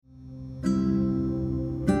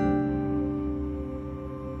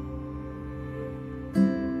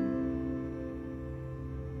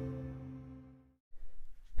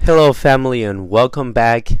Hello, family, and welcome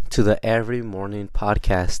back to the Every Morning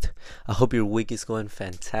Podcast. I hope your week is going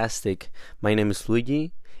fantastic. My name is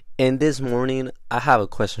Luigi, and this morning I have a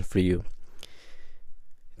question for you.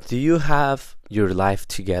 Do you have your life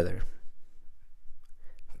together?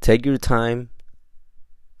 Take your time,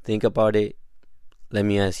 think about it. Let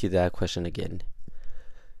me ask you that question again.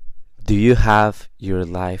 Do you have your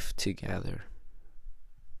life together?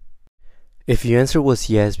 If your answer was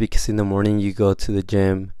yes, because in the morning you go to the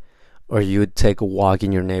gym or you would take a walk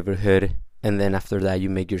in your neighborhood, and then after that you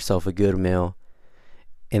make yourself a good meal,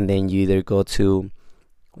 and then you either go to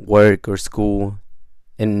work or school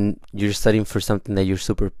and you're studying for something that you're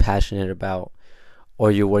super passionate about,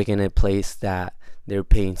 or you're working in a place that they're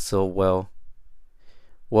paying so well.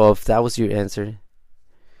 Well, if that was your answer,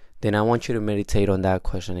 then I want you to meditate on that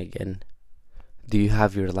question again. Do you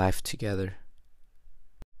have your life together?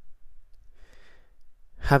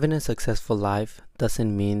 Having a successful life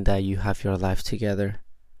doesn't mean that you have your life together.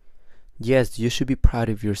 Yes, you should be proud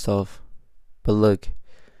of yourself. But look,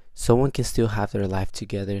 someone can still have their life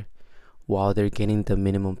together while they're getting the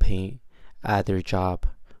minimum pay at their job,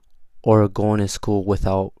 or going to school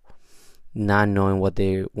without not knowing what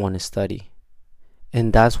they want to study.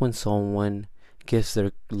 And that's when someone gives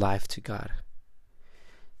their life to God.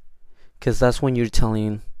 Because that's when you're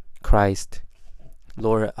telling Christ,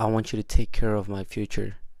 Lord, I want you to take care of my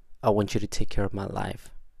future. I want you to take care of my life.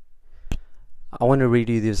 I want to read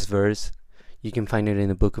you this verse. You can find it in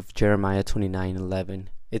the book of Jeremiah 29:11.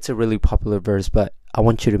 It's a really popular verse, but I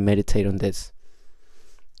want you to meditate on this.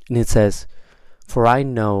 And it says, "For I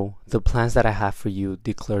know the plans that I have for you,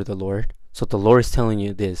 declare the Lord." So the Lord is telling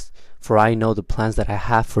you this. For I know the plans that I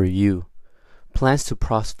have for you. Plans to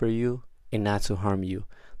prosper you and not to harm you.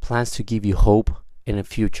 Plans to give you hope and a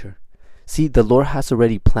future. See, the Lord has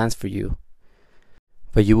already plans for you.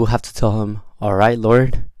 But you will have to tell him, all right,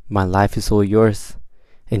 Lord, my life is all yours.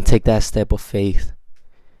 And take that step of faith.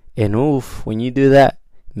 And when you do that,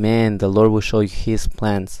 man, the Lord will show you his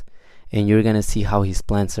plans. And you're going to see how his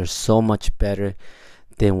plans are so much better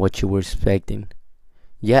than what you were expecting.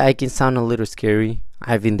 Yeah, it can sound a little scary.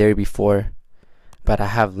 I've been there before. But I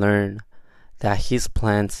have learned that his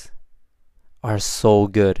plans are so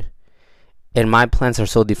good. And my plans are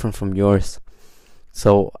so different from yours.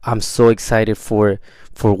 So I'm so excited for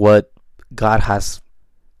what God has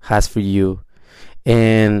for you.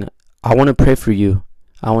 And I want to pray for you.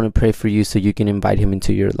 I want to pray for you so you can invite him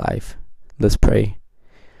into your life. Let's pray.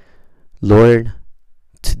 Lord,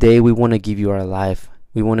 today we want to give you our life.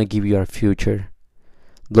 We want to give you our future.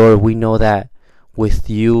 Lord, we know that with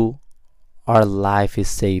you, our life is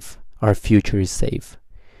safe. Our future is safe.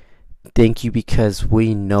 Thank you because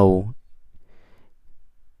we know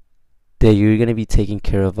that you're going to be taking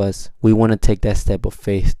care of us. We want to take that step of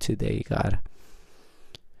faith today, God.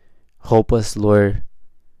 Help us, Lord,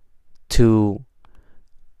 to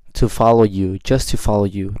follow you, just to follow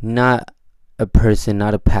you. Not a person,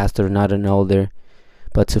 not a pastor, not an elder,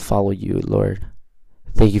 but to follow you, Lord.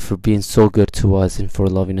 Thank you for being so good to us and for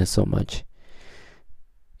loving us so much.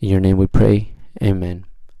 In your name we pray. Amen.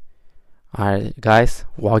 Alright, guys,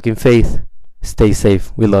 walk in faith. Stay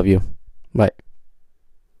safe. We love you. Bye.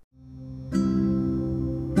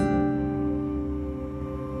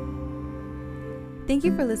 Thank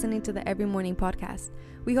you for listening to the Every Morning Podcast.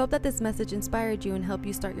 We hope that this message inspired you and helped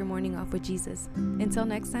you start your morning off with Jesus. Until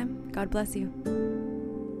next time, God bless you.